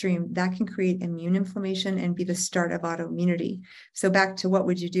bloodstream, that can create immune inflammation and be the start of autoimmunity. So back to what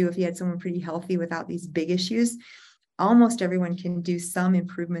would you do if you had someone pretty healthy without these big issues? Almost everyone can do some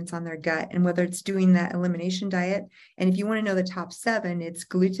improvements on their gut, and whether it's doing that elimination diet. And if you want to know the top 7, it's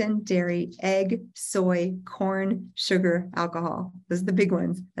gluten, dairy, egg, soy, corn, sugar, alcohol. Those are the big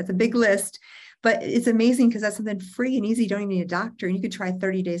ones. That's a big list. But it's amazing because that's something free and easy. You don't even need a doctor. And you could try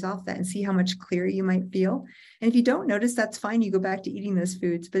 30 days off that and see how much clearer you might feel. And if you don't notice, that's fine. You go back to eating those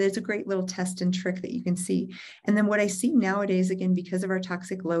foods. But it's a great little test and trick that you can see. And then what I see nowadays, again, because of our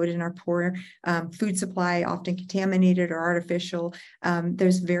toxic load and our poor food supply, often contaminated or artificial,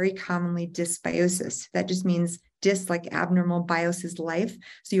 there's very commonly dysbiosis. That just means dys, like abnormal, bios is life.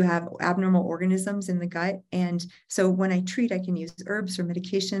 So you have abnormal organisms in the gut. And so when I treat, I can use herbs or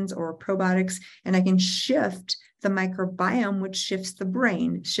medications or probiotics, and I can shift the microbiome, which shifts the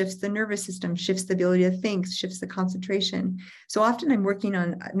brain, shifts the nervous system, shifts the ability to think, shifts the concentration. So often I'm working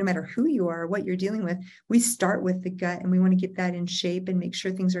on, no matter who you are, what you're dealing with, we start with the gut and we want to get that in shape and make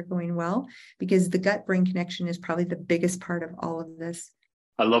sure things are going well, because the gut-brain connection is probably the biggest part of all of this.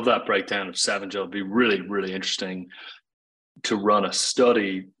 I love that breakdown of 7, Jill. It'd be really, really interesting to run a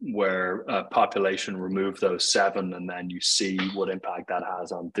study where a population remove those 7 and then you see what impact that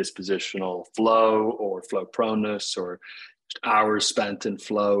has on dispositional flow or flow proneness or hours spent in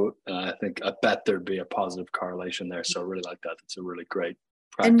flow. I bet there'd be a positive correlation there. So I really like that. It's a really great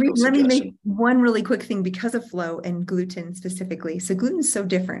And practical let me make suggestion. one really quick thing because of flow and gluten specifically. So gluten is so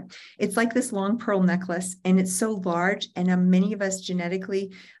different. It's like this long pearl necklace, and it's so large. And many of us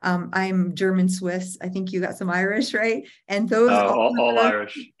genetically, I'm German Swiss. I think you got some Irish, right? And those All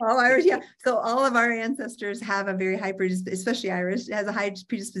Irish. all Irish, yeah. So all of our ancestors have a very high especially Irish, has a high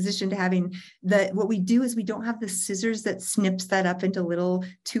predisposition to having what we do is we don't have the scissors that snips that up into little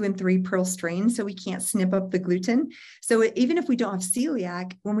 2 and 3 pearl strains. So we can't snip up the gluten. So even if we don't have celiac,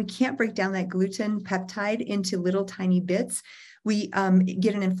 when we can't break down that gluten peptide into little tiny bits, we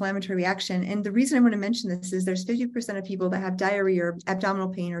get an inflammatory reaction. And the reason I want to mention this is there's 50% of people that have diarrhea or abdominal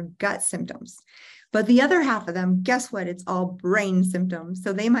pain or gut symptoms. But the other half of them, guess what? It's all brain symptoms.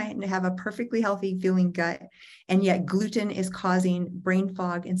 So they might have a perfectly healthy feeling gut, and yet gluten is causing brain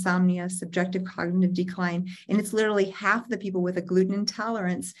fog, insomnia, subjective cognitive decline. And it's literally half the people with a gluten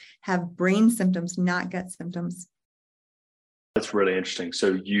intolerance have brain symptoms, not gut symptoms. That's really interesting.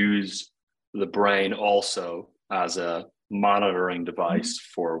 So use the brain also as a monitoring device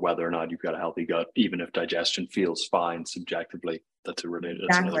for whether or not you've got a healthy gut, even if digestion feels fine subjectively. That's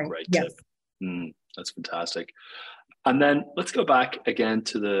another great tip. That's fantastic. And then let's go back again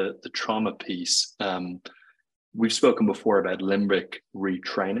to the trauma piece. We've spoken before about limbic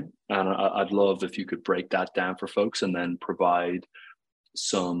retraining, and I'd love if you could break that down for folks and then provide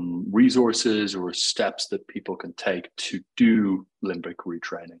some resources or steps that people can take to do limbic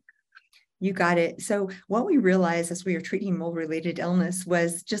retraining. You got it. So what we realized as we were treating mold-related illness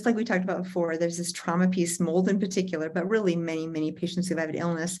was, just like we talked about before, there's this trauma piece, mold in particular, but really many, many patients who have an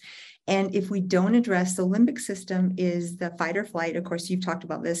illness. And if we don't address the limbic system is the fight or flight. Of course, you've talked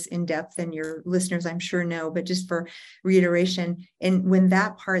about this in depth and your listeners, I'm sure, know, but just for reiteration, and when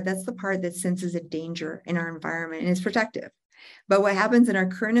that's the part that senses a danger in our environment and is protective. But what happens in our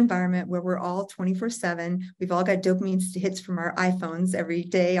current environment where we're all 24/7, we've all got dopamine hits from our iPhones every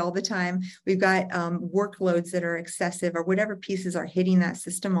day, all the time. We've got workloads that are excessive or whatever pieces are hitting that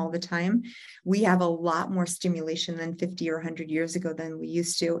system all the time. We have a lot more stimulation than 50 or 100 years ago than we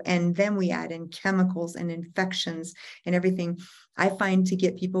used to. And then we add in chemicals and infections and everything. I find to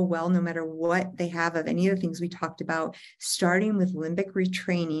get people well, no matter what they have of any of the things we talked about, starting with limbic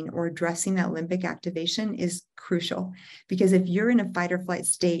retraining or addressing that limbic activation is crucial. Because if you're in a fight or flight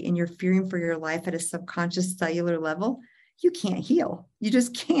state and you're fearing for your life at a subconscious cellular level, you can't heal. You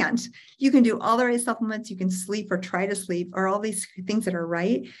just can't. You can do all the right supplements, you can sleep or try to sleep or all these things that are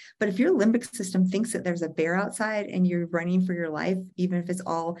right. But if your limbic system thinks that there's a bear outside and you're running for your life, even if it's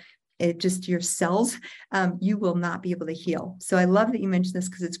all just your cells, you will not be able to heal. So I love that you mentioned this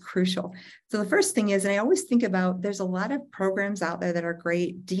because it's crucial. So the first thing is, and I always think about, there's a lot of programs out there that are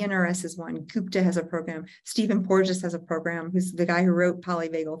great. DNRS is one. Gupta has a program. Stephen Porges has a program, who's the guy who wrote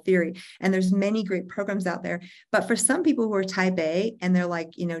polyvagal theory. And there's many great programs out there. But for some people who are type A and they're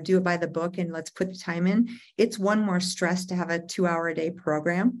like, do it by the book and let's put the time in, it's one more stress to have a 2-hour-a-day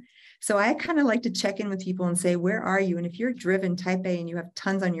program. So I kind of like to check in with people and say, where are you? And if you're driven type A and you have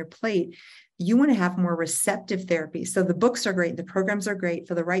tons on your plate, you want to have more receptive therapy. So the books are great. The programs are great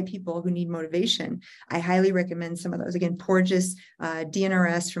for the right people who need motivation. I highly recommend some of those. Again, Porges,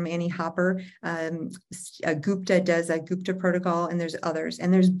 DNRS from Annie Hopper, Gupta does a Gupta protocol, and there's others.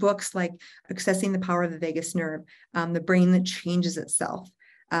 And there's books like Accessing the Power of the Vagus Nerve, The Brain That Changes Itself.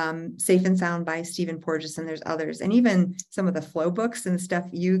 Safe and Sound by Stephen Porges, and there's others. And even some of the flow books and stuff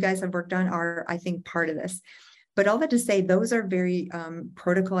you guys have worked on are, I think, part of this. But all that to say, those are very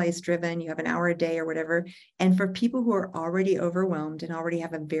protocolized driven. You have an hour a day or whatever. And for people who are already overwhelmed and already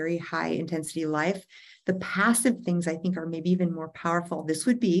have a very high intensity life, the passive things I think are maybe even more powerful. This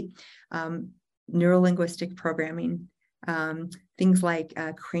would be neurolinguistic programming, things like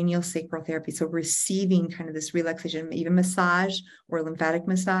craniosacral therapy. So receiving kind of this relaxation, even massage or lymphatic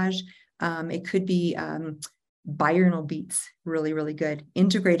massage. It could be binaural beats, really, really good.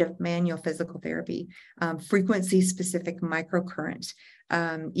 Integrative manual physical therapy, frequency specific microcurrent,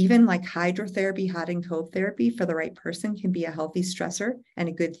 even like hydrotherapy, hot and cold therapy for the right person can be a healthy stressor and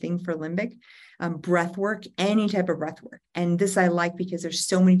a good thing for limbic. Breath work, any type of breath work. And this I like because there's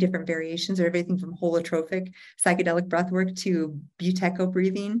so many different variations of everything from holotropic, psychedelic breath work to buteco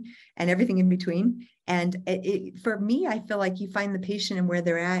breathing and everything in between. And for me, I feel like you find the patient and where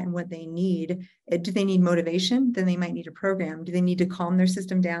they're at and what they need. Do they need motivation? Then they might need a program. Do they need to calm their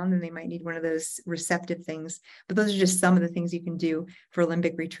system down? Then they might need one of those receptive things. But those are just some of the things you can do for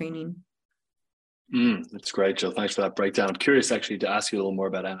limbic retraining. That's great, Jill. Thanks for that breakdown. I'm curious actually to ask you a little more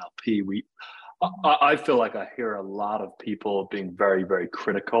about NLP. I feel like I hear a lot of people being very, very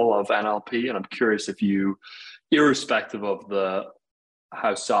critical of NLP. And I'm curious if you, irrespective of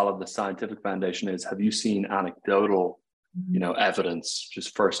how solid the scientific foundation is, have you seen anecdotal evidence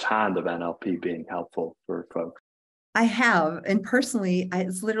just firsthand of NLP being helpful for folks? I have, and personally,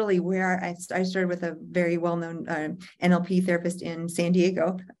 it's literally where I started with a very well-known NLP therapist in San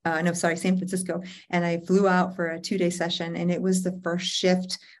Francisco, and I flew out for a 2-day session, and it was the first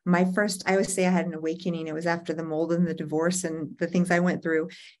shift. I always say I had an awakening. It was after the mold and the divorce and the things I went through,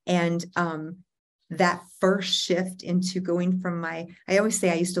 and that first shift into going from I always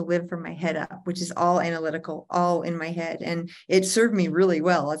say I used to live from my head up, which is all analytical, all in my head. And it served me really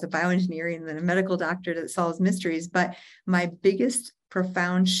well as a bioengineer and then a medical doctor that solves mysteries. But my biggest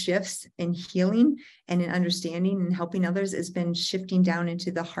profound shifts in healing and in understanding and helping others has been shifting down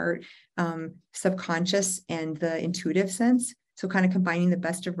into the heart, subconscious, and the intuitive sense. So kind of combining the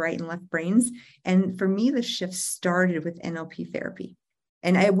best of right and left brains. And for me, the shift started with NLP therapy.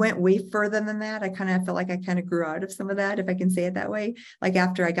 And I went way further than that. I kind of felt like I kind of grew out of some of that, if I can say it that way. Like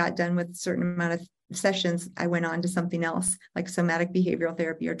after I got done with a certain amount of sessions, I went on to something else, like somatic behavioral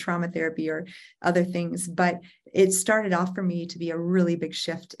therapy or trauma therapy or other things. But it started off for me to be a really big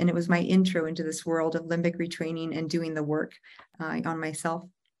shift. And it was my intro into this world of limbic retraining and doing the work on myself.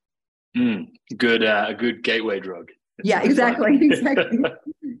 Good, a good gateway drug. Yeah, exactly.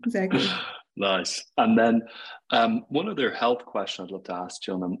 Exactly. Nice. And then one other health question I'd love to ask,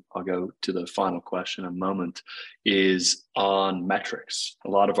 Jill, and I'll go to the final question in a moment, is on metrics. A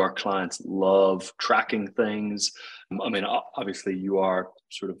lot of our clients love tracking things. I mean, obviously you are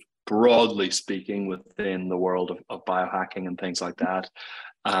sort of broadly speaking within the world of biohacking and things like that.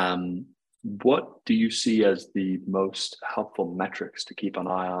 What do you see as the most helpful metrics to keep an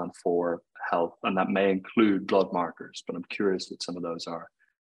eye on for health? And that may include blood markers, but I'm curious what some of those are.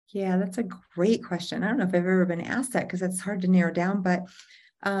 Yeah, that's a great question. I don't know if I've ever been asked that because that's hard to narrow down, but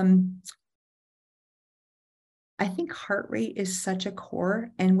I think heart rate is such a core,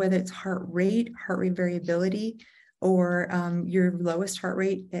 and whether it's heart rate variability, or your lowest heart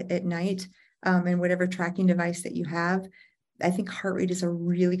rate at night, and whatever tracking device that you have, I think heart rate is a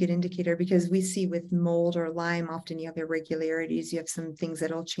really good indicator, because we see with mold or Lyme, often you have irregularities, you have some things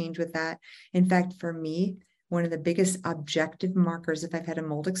that'll change with that. In fact, for me, one of the biggest objective markers, if I've had a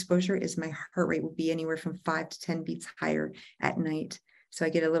mold exposure, is my heart rate will be anywhere from 5 to 10 beats higher at night. So I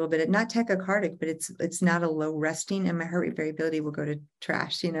get a little bit of, not tachycardic, but it's not a low resting, and my heart rate variability will go to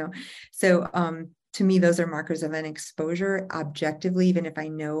trash, So to me, those are markers of an exposure objectively, even if I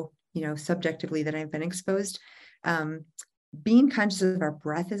know, subjectively that I've been exposed. Being conscious of our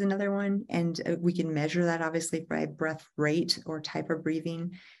breath is another one. And we can measure that obviously by breath rate or type of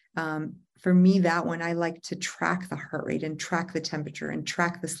breathing. For me, that one, I like to track the heart rate and track the temperature and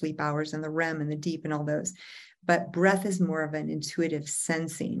track the sleep hours and the REM and the deep and all those. But breath is more of an intuitive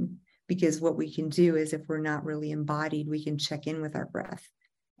sensing, because what we can do is, if we're not really embodied, we can check in with our breath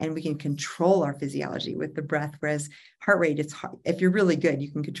and we can control our physiology with the breath. Whereas heart rate, it's hard. If you're really good,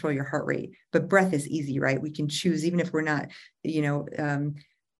 you can control your heart rate, but breath is easy, right? We can choose, even if we're not,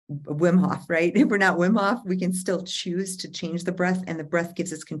 Wim Hof, right? If we're not Wim Hof, we can still choose to change the breath, and the breath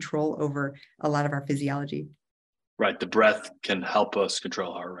gives us control over a lot of our physiology. Right. The breath can help us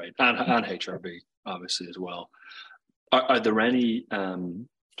control heart rate and HRV, obviously, as well. Are there any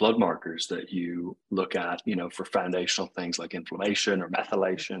blood markers that you look at, for foundational things like inflammation or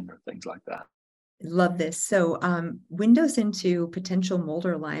methylation or things like that? Love this. So windows into potential mold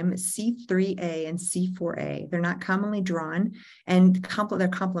or Lyme, C3A and C4A. They're not commonly drawn, and they're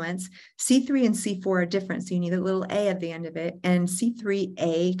complements. C3 and C4 are different, so you need a little A at the end of it. And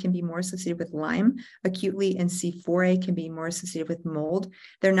C3A can be more associated with Lyme acutely, and C4A can be more associated with mold.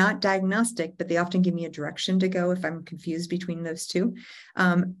 They're not diagnostic, but they often give me a direction to go if I'm confused between those two.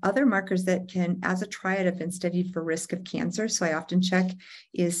 Other markers that can, as a triad, have been studied for risk of cancer, so I often check,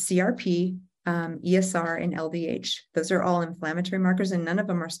 is CRP, ESR, and LDH. Those are all inflammatory markers, and none of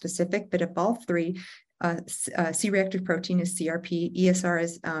them are specific, but if all three, C-reactive protein is CRP, ESR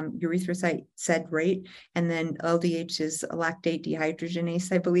is erythrocyte sed rate, and then LDH is lactate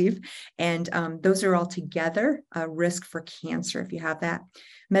dehydrogenase, I believe. And those are all together a risk for cancer if you have that.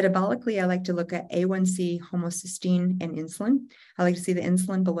 Metabolically, I like to look at A1C, homocysteine, and insulin. I like to see the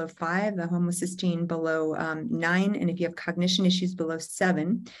insulin below 5, the homocysteine below 9, and if you have cognition issues, below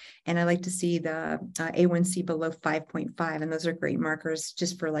 7. And I like to see the A1C below 5.5, and those are great markers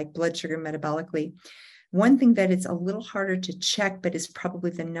just for like blood sugar metabolically. One thing that it's a little harder to check, but is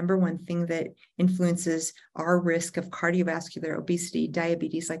probably the number one thing that influences our risk of cardiovascular, obesity,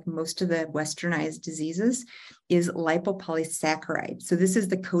 diabetes, like most of the westernized diseases, is lipopolysaccharide. So this is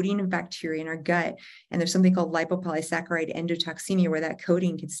the coating of bacteria in our gut. And there's something called lipopolysaccharide endotoxemia, where that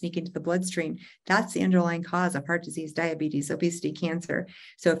coating can sneak into the bloodstream. That's the underlying cause of heart disease, diabetes, obesity, cancer.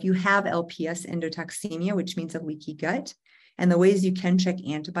 So if you have LPS endotoxemia, which means a leaky gut, and the ways you can check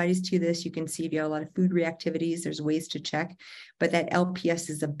antibodies to this, you can see if you have a lot of food reactivities, there's ways to check, but that LPS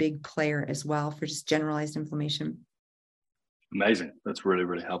is a big player as well for just generalized inflammation. Amazing. That's really,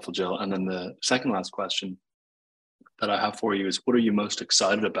 really helpful, Jill. And then the second last question that I have for you is, what are you most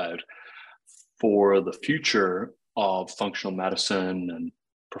excited about for the future of functional medicine and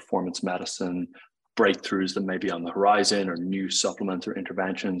performance medicine, breakthroughs that may be on the horizon, or new supplements or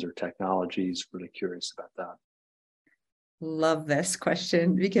interventions or technologies? Really curious about that. Love this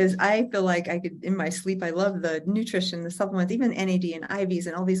question, because I feel like I could, in my sleep, I love the nutrition, the supplements, even NAD and IVs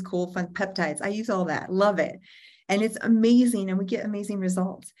and all these cool fun peptides. I use all that, love it. And it's amazing, and we get amazing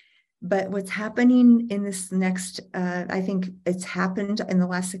results. But what's happening in this next, I think it's happened in the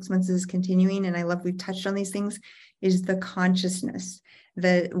last 6 months, is continuing, and I love we've touched on these things, is the consciousness,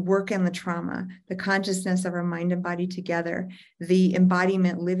 the work and the trauma, the consciousness of our mind and body together, the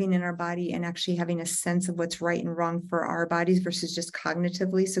embodiment, living in our body and actually having a sense of what's right and wrong for our bodies versus just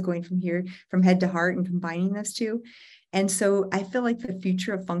cognitively. So going from here, from head to heart, and combining those two. And so I feel like the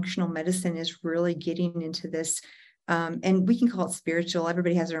future of functional medicine is really getting into this. And we can call it spiritual.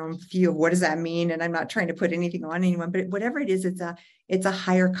 Everybody has their own view of what does that mean. And I'm not trying to put anything on anyone, but whatever it is, it's a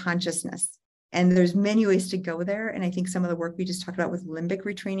higher consciousness. And there's many ways to go there. And I think some of the work we just talked about with limbic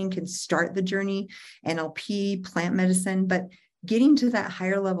retraining can start the journey, NLP, plant medicine, but getting to that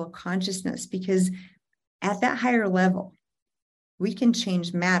higher level of consciousness, because at that higher level, we can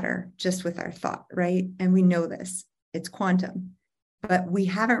change matter just with our thought, right? And we know this, it's quantum, but we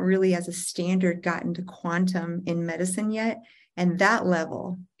haven't really as a standard gotten to quantum in medicine yet. And that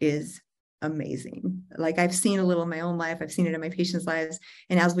level is amazing. Like I've seen a little in my own life, I've seen it in my patients' lives.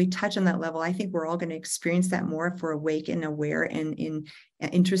 And as we touch on that level, I think we're all going to experience that more if we're awake and aware and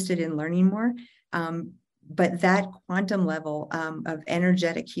interested in learning more. But that quantum level of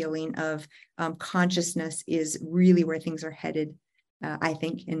energetic healing, of consciousness, is really where things are headed, I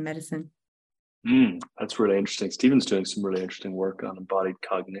think, in medicine. That's really interesting. Stephen's doing some really interesting work on embodied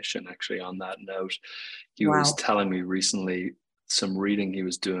cognition, actually, on that note. He was telling me recently some reading he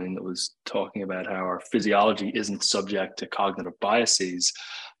was doing that was talking about how our physiology isn't subject to cognitive biases,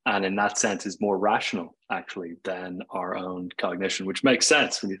 and in that sense is more rational actually than our own cognition, which makes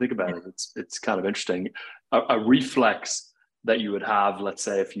sense when you think about it. It's kind of interesting. A reflex that you would have, let's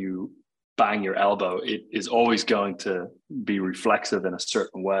say if you bang your elbow, it is always going to be reflexive in a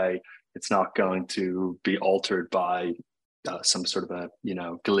certain way. It's not going to be altered by some sort of a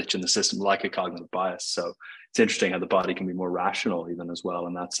glitch in the system like a cognitive bias. So it's interesting how the body can be more rational even as well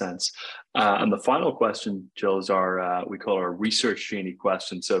in that sense. And the final question, Jill, is our we call our research genie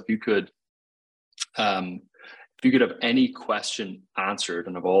question. So if you could have any question answered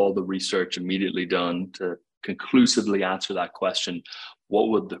and have all the research immediately done to conclusively answer that question, what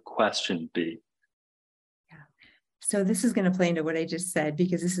would the question be? So this is going to play into what I just said,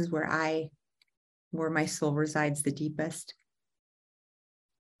 because this is where my soul resides the deepest.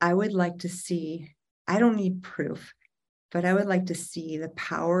 I would like to see, I don't need proof, but I would like to see the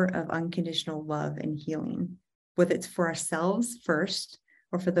power of unconditional love and healing, whether it's for ourselves first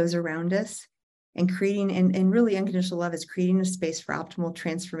or for those around us, and creating, and really unconditional love is creating a space for optimal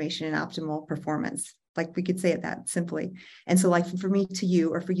transformation and optimal performance. Like we could say it that simply. And so like for me to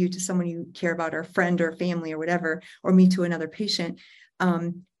you, or for you to someone you care about, or friend or family or whatever, or me to another patient,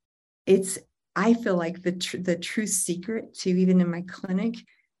 I feel like the true secret to, even in my clinic,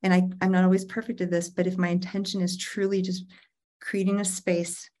 and I'm not always perfect at this, but if my intention is truly just creating a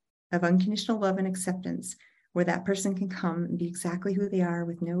space of unconditional love and acceptance where that person can come and be exactly who they are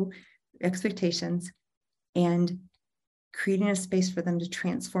with no expectations, and creating a space for them to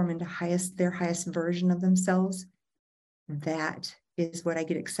transform into their highest version of themselves, that is what I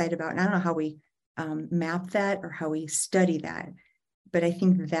get excited about. And I don't know how we map that or how we study that, but I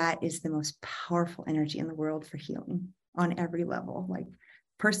think that is the most powerful energy in the world for healing on every level, like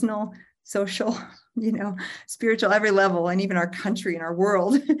personal, social, spiritual, every level, and even our country and our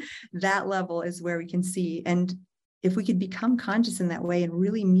world. That level is where we can see. And if we could become conscious in that way and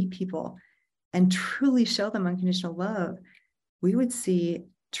really meet people and truly show them unconditional love, we would see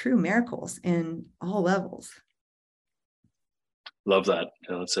true miracles in all levels. Love that.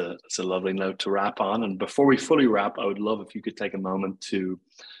 It's a lovely note to wrap on. And before we fully wrap, I would love if you could take a moment to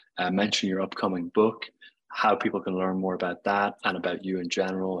mention your upcoming book, how people can learn more about that and about you in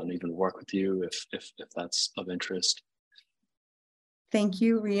general, and even work with you if that's of interest. Thank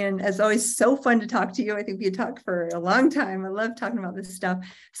you, Rian. As always, so fun to talk to you. I think we could talk for a long time. I love talking about this stuff.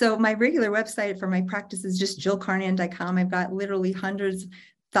 So my regular website for my practice is just jillcarnahan.com. I've got literally hundreds,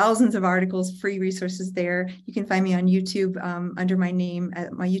 thousands of articles, free resources there. You can find me on YouTube under my name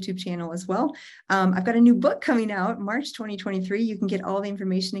at my YouTube channel as well. I've got a new book coming out March 2023. You can get all the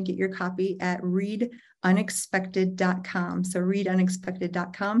information and get your copy at readunexpected.com. So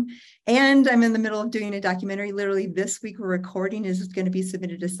readunexpected.com. And I'm in the middle of doing a documentary. Literally this week we're recording is going to be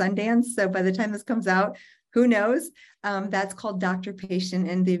submitted to Sundance. So by the time this comes out, who knows? That's called Doctor Patient,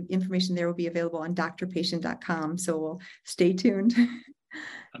 and the information there will be available on drpatient.com. So we'll stay tuned.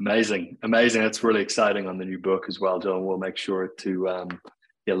 Amazing. It's really exciting on the new book as well, Jill. We'll make sure to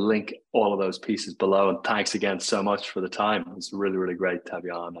link all of those pieces below. And thanks again so much for the time. It's really, really great to have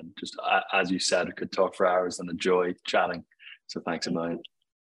you on. And just as you said, we could talk for hours and enjoy chatting. So thanks a million.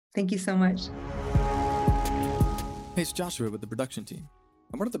 Thank you so much. Hey, it's Joshua with the production team.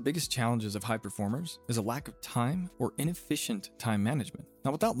 And one of the biggest challenges of high performers is a lack of time or inefficient time management.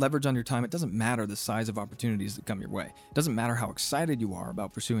 Now, without leverage on your time, it doesn't matter the size of opportunities that come your way. It doesn't matter how excited you are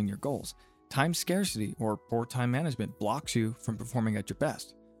about pursuing your goals. Time scarcity or poor time management blocks you from performing at your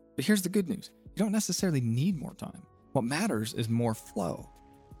best. But here's the good news. You don't necessarily need more time. What matters is more flow.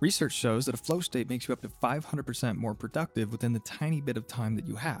 Research shows that a flow state makes you up to 500% more productive within the tiny bit of time that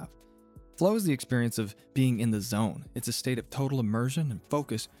you have. Flow is the experience of being in the zone. It's a state of total immersion and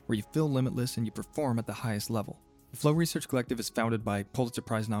focus where you feel limitless and you perform at the highest level. The Flow Research Collective is founded by Pulitzer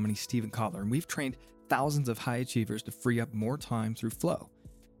Prize nominee Steven Kotler, and we've trained thousands of high achievers to free up more time through flow.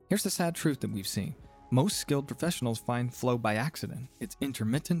 Here's the sad truth that we've seen. Most skilled professionals find flow by accident. It's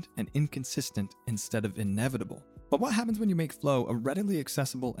intermittent and inconsistent instead of inevitable. But what happens when you make flow a readily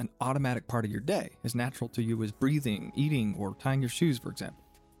accessible and automatic part of your day, as natural to you as breathing, eating, or tying your shoes, for example?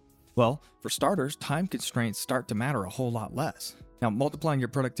 Well, for starters, time constraints start to matter a whole lot less. Now, multiplying your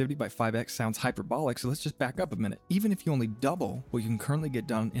productivity by 5x sounds hyperbolic, so let's just back up a minute. Even if you only double what you can currently get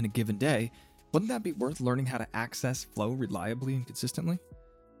done in a given day, wouldn't that be worth learning how to access flow reliably and consistently?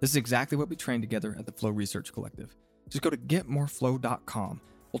 This is exactly what we train together at the Flow Research Collective. Just go to getmoreflow.com.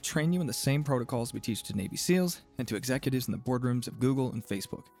 We'll train you in the same protocols we teach to Navy SEALs and to executives in the boardrooms of Google and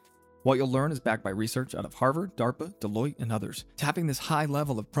Facebook. What you'll learn is backed by research out of Harvard, DARPA, Deloitte, and others. Tapping this high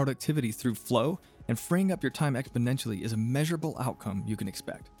level of productivity through flow and freeing up your time exponentially is a measurable outcome you can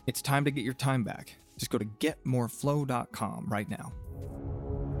expect. It's time to get your time back. Just go to getmoreflow.com right now.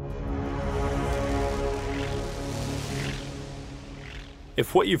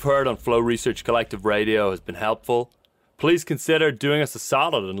 If what you've heard on Flow Research Collective Radio has been helpful, please consider doing us a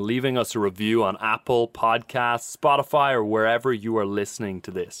solid and leaving us a review on Apple Podcasts, Spotify, or wherever you are listening to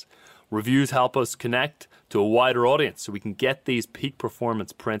this. Reviews help us connect to a wider audience so we can get these peak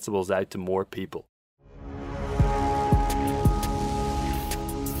performance principles out to more people.